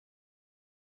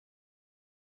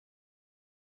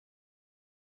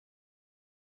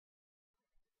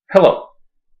Hello,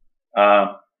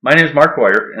 my name is Mark,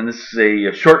 and this is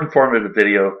a short informative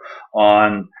video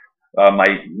on my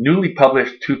newly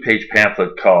published two-page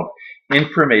pamphlet called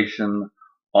Information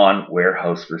on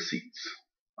Warehouse Receipts.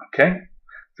 Okay?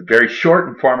 It's a very short,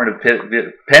 informative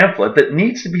pamphlet that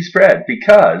needs to be spread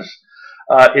because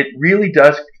it really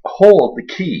does hold the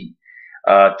key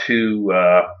to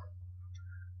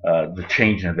the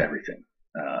changing of everything.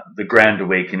 The Grand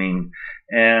Awakening,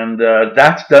 and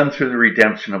that's done through the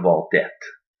redemption of all debt.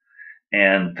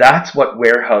 And that's what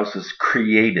warehouses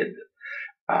created,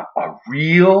 a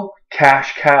real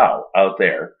cash cow out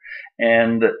there,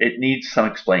 and it needs some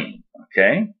explaining,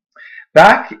 okay?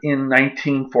 Back in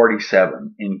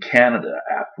 1947 in Canada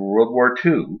after World War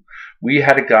II, we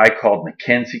had a guy called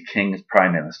Mackenzie King as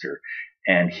Prime Minister,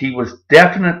 and he was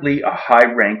definitely a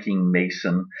high-ranking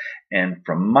Mason, and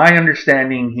from my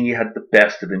understanding, he had the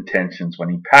best of intentions when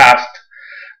he passed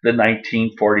the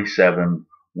 1947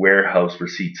 Warehouse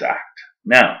Receipts Act.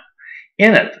 Now,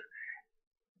 in it,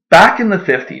 back in the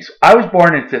 50s, I was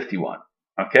born in 51,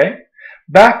 okay?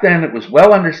 Back then, it was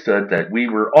well understood that we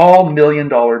were all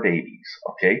million-dollar babies,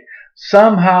 okay?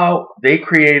 Somehow, they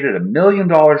created $1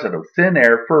 million out of thin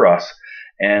air for us,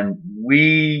 and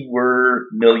we were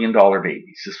million-dollar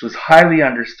babies. This was highly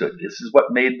understood. This is what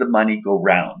made the money go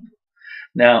round.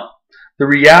 Now, the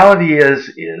reality is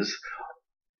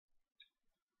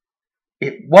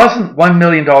it wasn't $1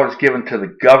 million given to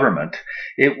the government.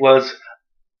 It was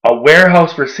a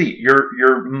warehouse receipt.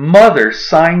 Your mother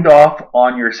signed off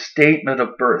on your statement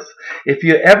of birth. If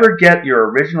you ever get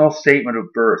your original statement of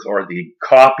birth or the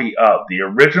copy of the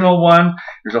original one,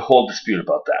 there's a whole dispute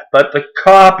about that. But the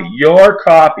copy, your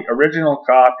copy, original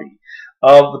copy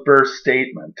of the birth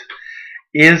statement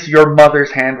is your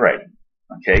mother's handwriting.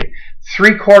 Okay,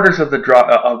 3/4 of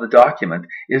the document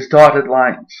is dotted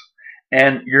lines.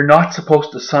 And you're not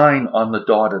supposed to sign on the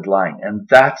dotted line, and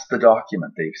that's the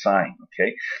document they've signed.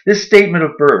 Okay, this statement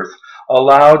of birth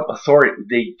allowed authority.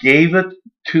 They gave it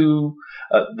to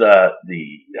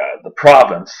the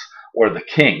province or the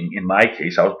king. In my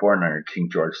case, I was born under King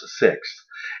George VI,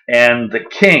 and the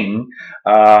king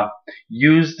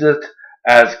used it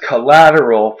as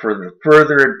collateral for the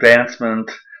further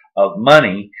advancement of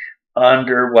money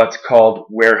under what's called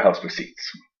warehouse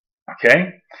receipts.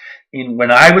 Okay.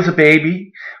 When I was a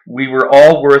baby, we were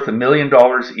all worth $1 million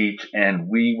each, and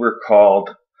we were called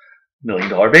 $1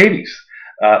 million babies.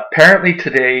 Apparently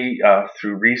today,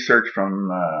 through research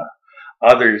from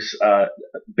others,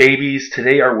 babies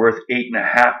today are worth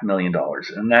 $8.5 million,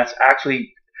 and that's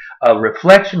actually a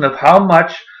reflection of how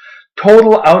much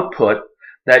total output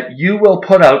that you will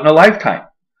put out in a lifetime.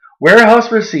 Warehouse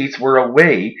receipts were a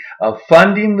way of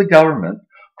funding the government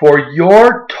for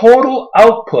your total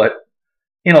output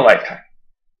in a lifetime.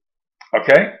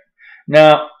 Okay?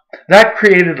 Now, that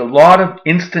created a lot of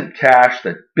instant cash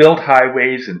that built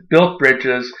highways and built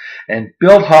bridges and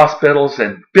built hospitals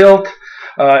and built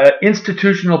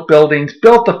institutional buildings,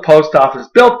 built the post office,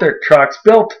 built their trucks,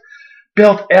 built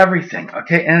everything.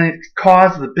 Okay? And it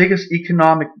caused the biggest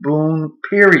economic boom,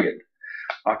 period.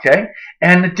 Okay?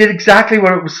 And it did exactly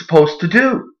what it was supposed to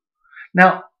do.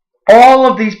 Now, all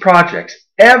of these projects,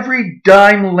 every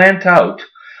dime lent out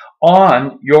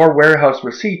on your warehouse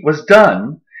receipt was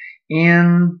done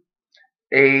in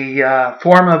a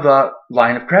form of a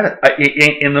line of credit,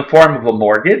 in the form of a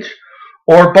mortgage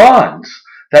or bonds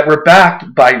that were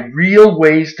backed by real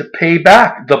ways to pay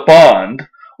back the bond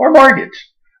or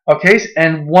mortgage. Okay,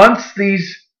 and once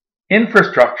these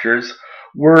infrastructures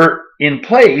were in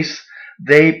place,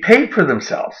 they paid for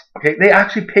themselves. Okay, they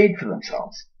actually paid for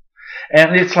themselves.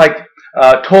 And it's like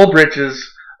toll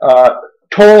bridges.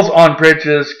 Tolls on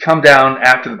bridges come down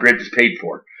after the bridge is paid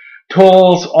for.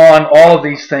 Tolls on all of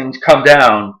these things come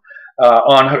down,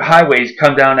 on highways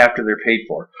come down after they're paid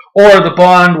for. Or the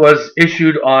bond was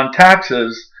issued on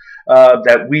taxes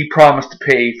that we promised to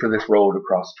pay for this road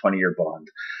across a 20-year bond.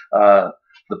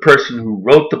 The person who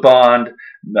wrote the bond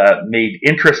made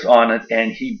interest on it,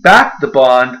 and he backed the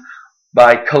bond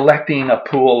by collecting a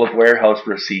pool of warehouse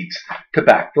receipts to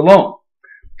back the loan.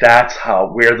 That's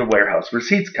where the warehouse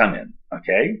receipts come in.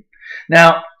 Okay?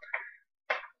 Now,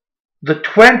 the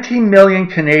 20 million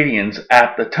Canadians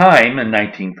at the time in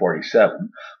 1947,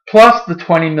 plus the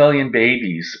 20 million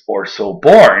babies or so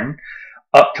born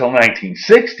up till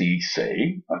 1960,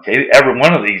 say, okay, every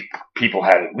one of these people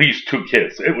had at least 2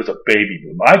 kids. It was a baby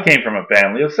boom. I came from a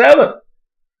family of 7.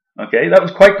 Okay? That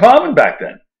was quite common back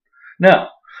then.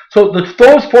 Now, so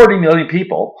those 40 million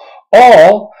people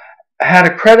all had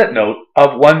a credit note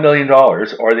of $1 million, or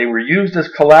they were used as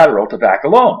collateral to back a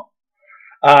loan.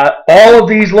 All of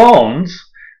these loans,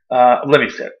 let me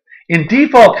say it, In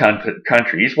default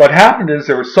countries, what happened is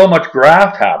there was so much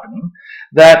graft happening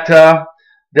that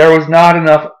there was not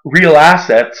enough real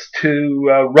assets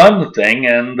to run the thing,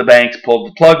 and the banks pulled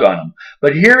the plug on them.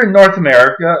 But here in North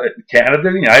America,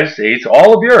 Canada, the United States,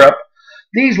 all of Europe,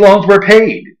 these loans were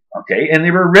paid, okay, and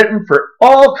they were written for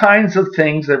all kinds of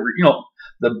things that were,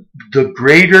 the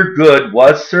greater good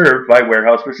was served by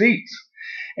warehouse receipts.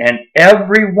 And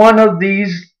every one of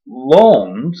these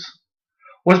loans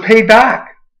was paid back.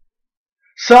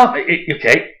 Some,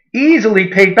 okay, easily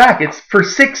paid back. It's for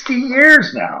 60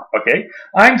 years now, okay?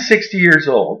 I'm 60 years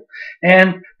old,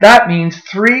 and that means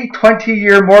 3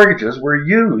 20-year mortgages were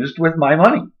used with my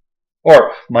money,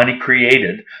 or money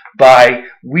created by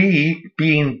we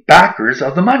being backers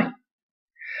of the money.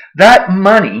 That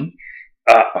money,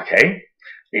 okay,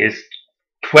 is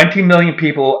 20 million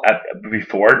people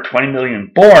before 20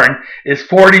 million born is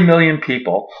 40 million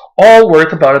people, all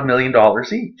worth about $1 million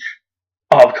each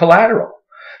of collateral.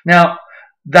 Now,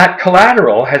 that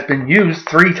collateral has been used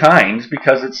 3 times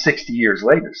because it's 60 years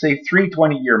later. Say 3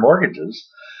 20-year mortgages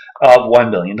of $1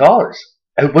 million.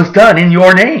 It was done in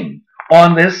your name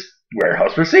on this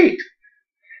warehouse receipt.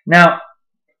 Now,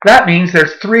 that means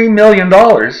there's $3 million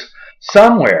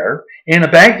somewhere in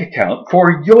a bank account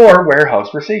for your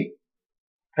warehouse receipt.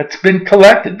 It's been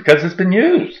collected because it's been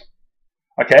used.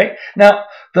 Okay? Now,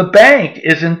 the bank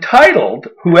is entitled,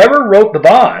 whoever wrote the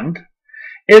bond,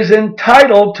 is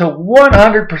entitled to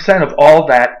 100% of all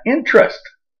that interest,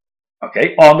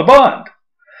 okay, on the bond.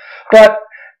 But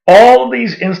all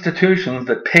these institutions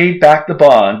that paid back the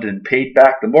bond and paid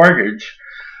back the mortgage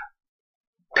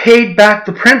paid back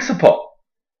the principal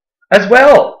as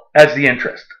well as the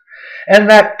interest. And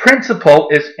that principal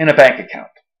is in a bank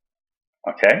account.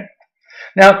 Okay?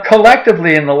 Now,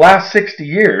 collectively, in the last 60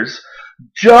 years,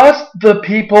 just the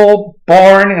people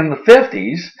born in the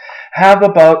 50s have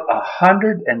about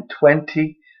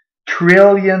 $120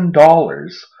 trillion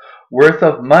worth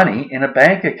of money in a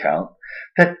bank account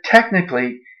that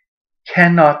technically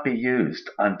cannot be used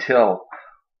until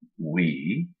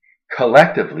we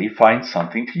collectively find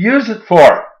something to use it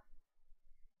for.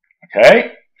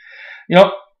 Okay?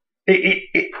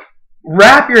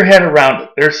 Wrap your head around it.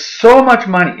 There's so much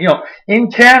money. In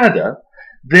Canada,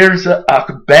 there's a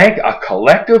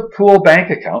collective pool bank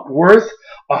account worth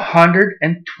 $120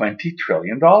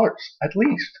 trillion at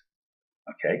least,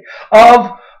 okay,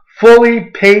 of fully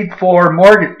paid for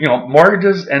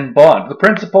mortgages and bonds, the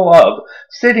principal of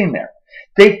sitting there.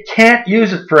 They can't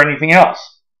use it for anything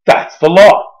else. That's the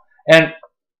law. And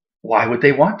why would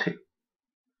they want to?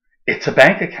 It's a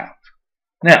bank account.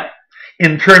 Now,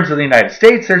 in terms of the United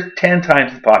States, there's 10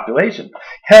 times the population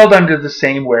held under the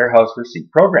same warehouse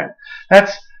receipt program.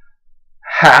 That's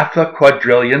 $500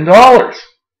 quadrillion.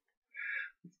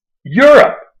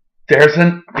 Europe, because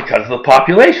of the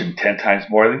population, 10 times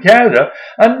more than Canada,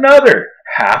 another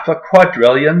 $500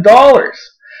 quadrillion.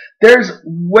 There's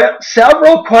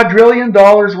several quadrillion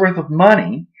dollars worth of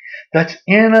money that's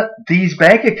in these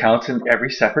bank accounts in every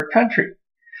separate country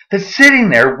that's sitting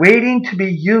there waiting to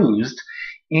be used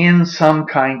in some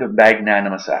kind of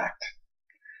magnanimous act.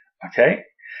 Okay?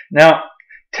 Now,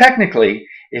 technically,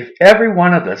 if every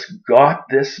one of us got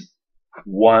this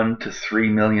 $1 to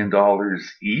 $3 million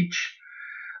each,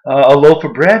 a loaf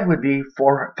of bread would be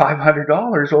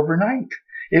 $500 overnight.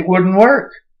 It wouldn't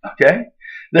work. Okay?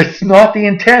 That's not the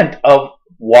intent of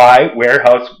why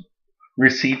warehouse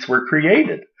receipts were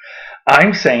created.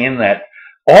 I'm saying that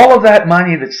all of that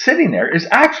money that's sitting there is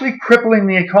actually crippling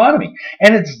the economy.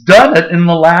 And it's done it in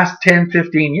the last 10,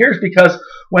 15 years because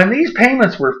when these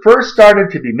payments were first started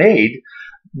to be made,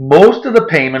 most of the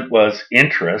payment was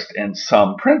interest and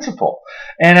some principal.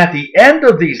 And at the end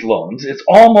of these loans, it's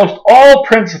almost all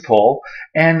principal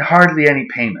and hardly any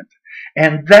payment.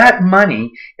 And that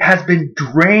money has been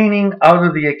draining out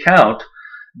of the account,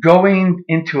 going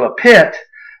into a pit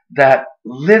that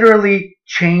literally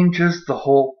changes the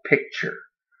whole picture.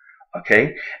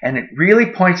 Okay? And it really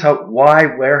points out why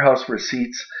warehouse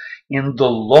receipts in the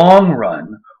long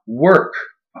run work.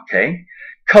 Okay?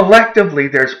 Collectively,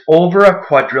 there's over $1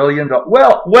 quadrillion,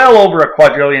 well over $1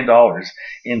 quadrillion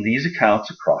in these accounts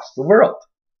across the world.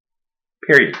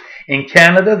 Period. In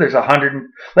Canada, there's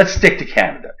let's stick to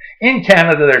Canada. In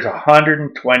Canada, there's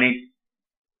 $120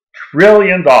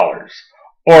 trillion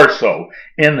or so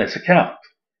in this account.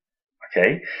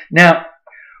 Okay? Now,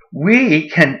 we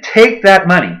can take that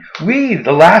money. We,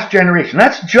 the last generation,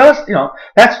 that's just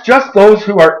those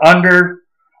who are under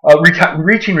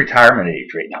reaching retirement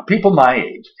age right now, people my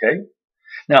age, okay?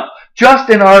 Now, just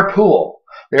in our pool,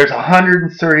 there's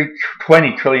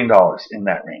 $120 trillion in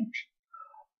that range.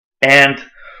 And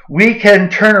we can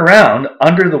turn around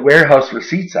under the Warehouse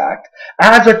Receipts Act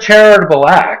as a charitable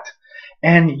act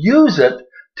and use it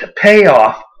to pay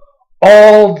off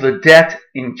all the debt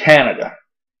in Canada.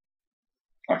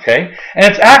 Okay? And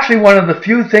it's actually one of the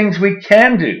few things we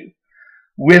can do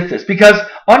with this, because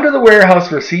under the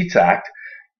Warehouse Receipts Act,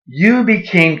 you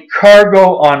became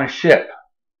cargo on a ship.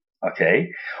 Okay?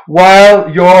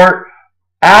 While your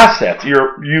assets,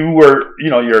 your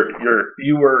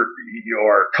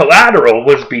collateral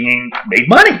was being made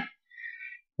money.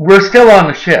 We're still on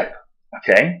the ship.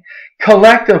 Okay?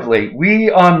 Collectively, we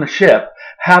on the ship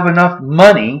have enough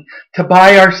money to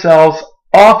buy ourselves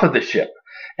off of the ship.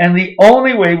 And the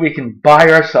only way we can buy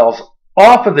ourselves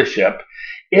off of the ship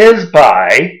is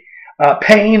by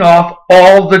paying off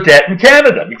all the debt in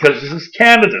Canada, because this is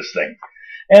Canada's thing.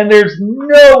 And there's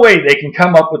no way they can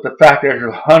come up with the fact that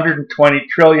there's $120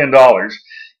 trillion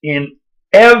in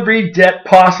every debt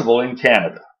possible in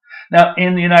Canada. Now,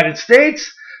 in the United States,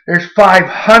 there's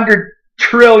 $500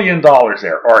 trillion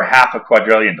there, or half a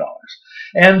quadrillion dollars.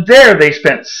 And there they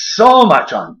spent so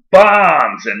much on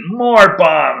bombs and more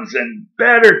bombs and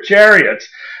better chariots,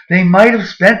 they might have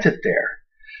spent it there.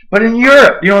 But in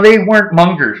Europe, they weren't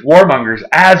warmongers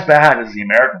as bad as the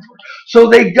Americans were. So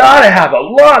they got to have a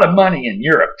lot of money in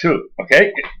Europe too,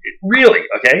 okay? Really,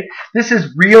 okay? This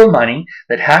is real money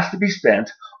that has to be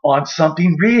spent on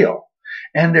something real.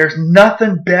 And there's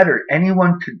nothing better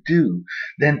anyone could do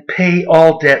than pay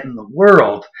all debt in the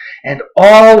world. And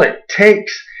all it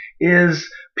takes is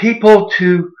people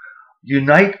to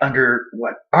unite under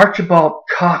what Archibald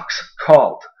Cox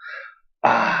called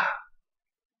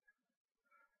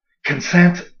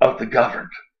consent of the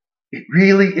governed. It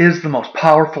really is the most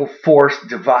powerful force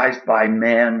devised by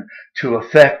man to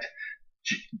effect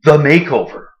the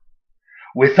makeover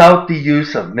without the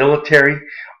use of military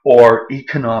or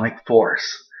economic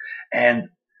force. And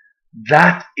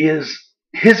that is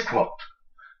his quote.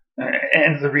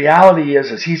 And the reality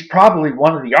is he's probably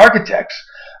one of the architects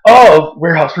of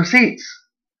Warehouse Receipts.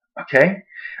 Okay?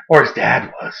 Or his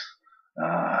dad was.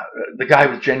 The guy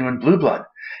was genuine blue blood.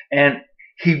 And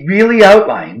he really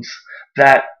outlines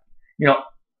that,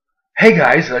 hey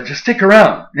guys, just stick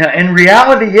around. Now, and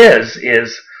reality is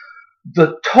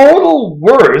the total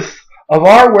worth of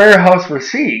our warehouse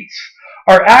receipts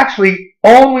are actually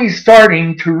only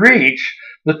starting to reach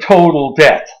the total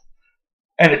debt.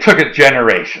 And it took a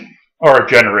generation or a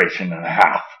generation and a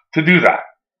half to do that.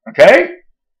 Okay?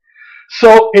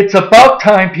 So it's about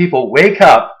time people wake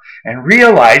up and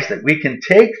realize that we can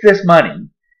take this money,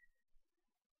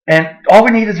 and all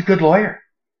we need is a good lawyer.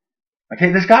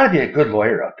 Okay, there's got to be a good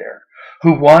lawyer out there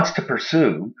who wants to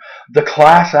pursue the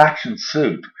class action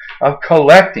suit of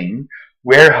collecting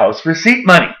warehouse receipt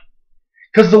money.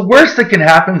 Because the worst that can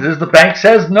happen is the bank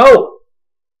says no.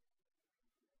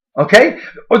 Okay?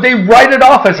 Or they write it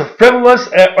off as a frivolous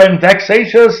and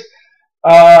vexatious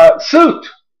suit.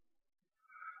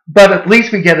 But at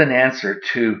least we get an answer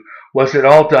to, was it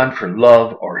all done for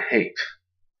love or hate?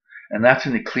 And that's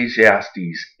an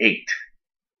Ecclesiastes 8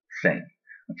 thing.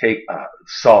 Okay,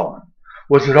 Solomon.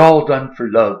 Was it all done for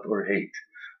love or hate?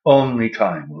 Only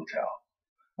time will tell.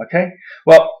 Okay?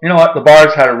 Well, you know what? The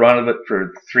bar's had a run of it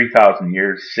for 3,000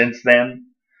 years since then,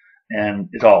 and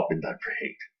it's all been done for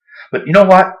hate. But you know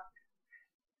what?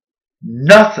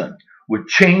 Nothing would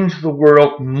change the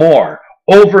world more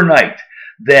overnight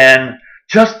than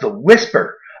just the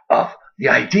whisper of the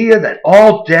idea that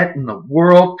all debt in the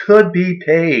world could be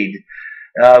paid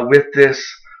with this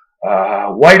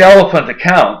white elephant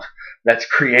account that's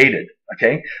created.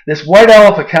 Okay, this white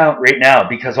elephant account right now,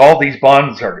 because all these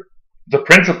bonds are, the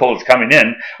principal is coming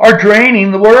in, are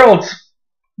draining the world's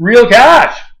real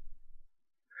cash.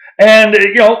 And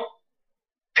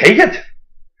take it,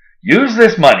 use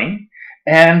this money,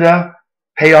 and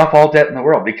pay off all debt in the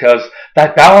world, because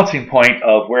that balancing point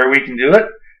of where we can do it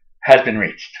has been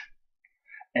reached.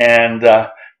 And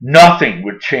nothing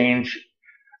would change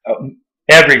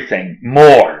everything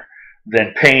more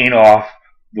than paying off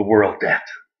the world debt.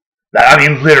 I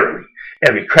mean, literally,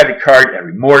 every credit card,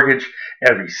 every mortgage,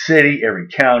 every city, every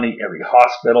county, every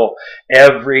hospital,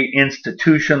 every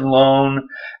institution loan,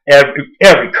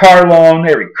 every car loan,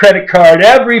 every credit card,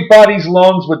 everybody's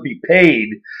loans would be paid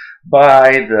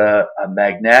by the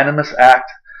magnanimous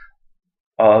act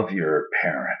of your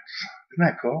parents. Isn't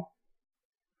that cool?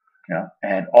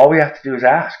 And all we have to do is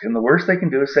ask, and the worst they can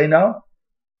do is say no.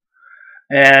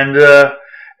 And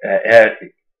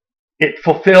it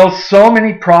fulfills so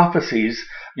many prophecies,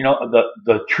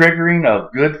 the triggering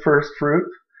of good first fruit,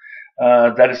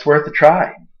 that it's worth a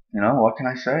try. What can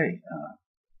I say?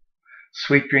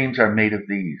 Sweet dreams are made of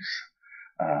these.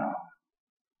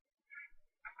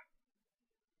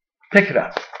 Pick it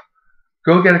up.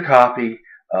 Go get a copy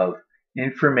of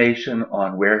Information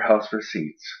on Warehouse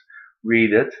Receipts.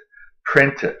 Read it.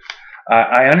 Print it.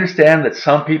 I understand that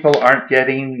some people aren't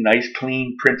getting nice,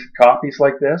 clean, printed copies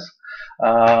like this.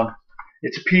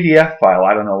 It's a PDF file.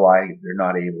 I don't know why they're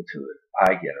not able to.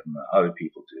 I get them. Other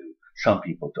people do. Some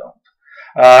people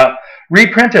don't.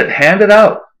 Reprint it. Hand it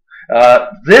out.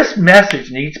 This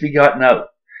message needs to be gotten out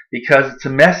because it's a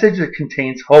message that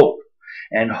contains hope.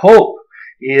 And hope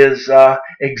is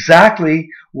exactly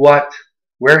what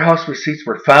warehouse receipts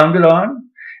were founded on.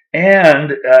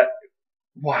 And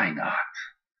why not?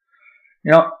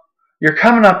 You know, you're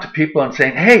coming up to people and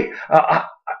saying, hey,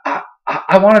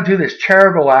 I want to do this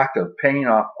charitable act of paying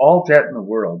off all debt in the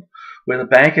world with a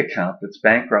bank account that's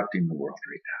bankrupting the world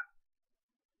right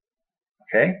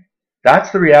now. Okay?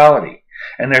 That's the reality.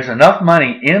 And there's enough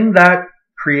money in that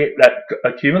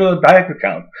accumulative bank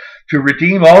account to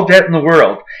redeem all debt in the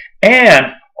world,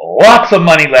 and lots of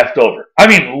money left over. I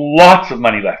mean, lots of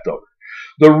money left over.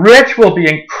 The rich will be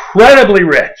incredibly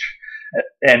rich,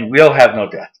 and we'll have no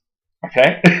debt.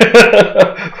 Okay?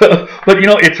 But you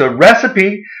know, it's a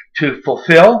recipe to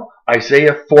fulfill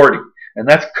Isaiah 40. And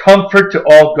that's comfort to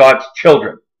all God's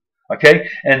children. Okay?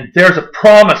 And there's a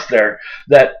promise there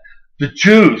that the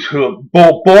Jews who have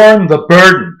borne the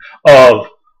burden of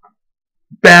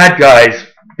bad guys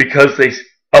because they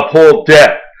uphold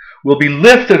debt will be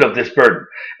lifted of this burden.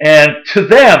 And to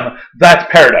them,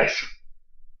 that's paradise.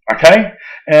 Okay?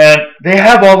 And they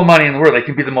have all the money in the world. They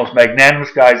can be the most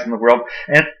magnanimous guys in the world.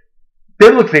 And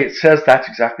biblically, it says that's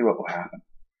exactly what will happen.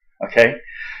 Okay?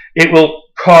 It will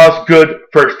cause good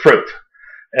first fruit.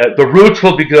 The roots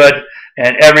will be good,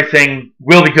 and everything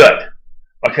will be good.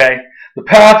 Okay? The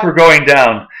path we're going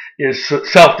down is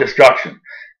self-destruction.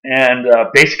 And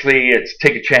basically, it's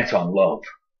take a chance on love.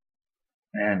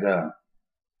 And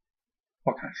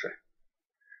what can I say?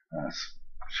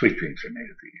 Sweet dreams are made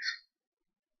of these.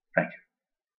 Thank you.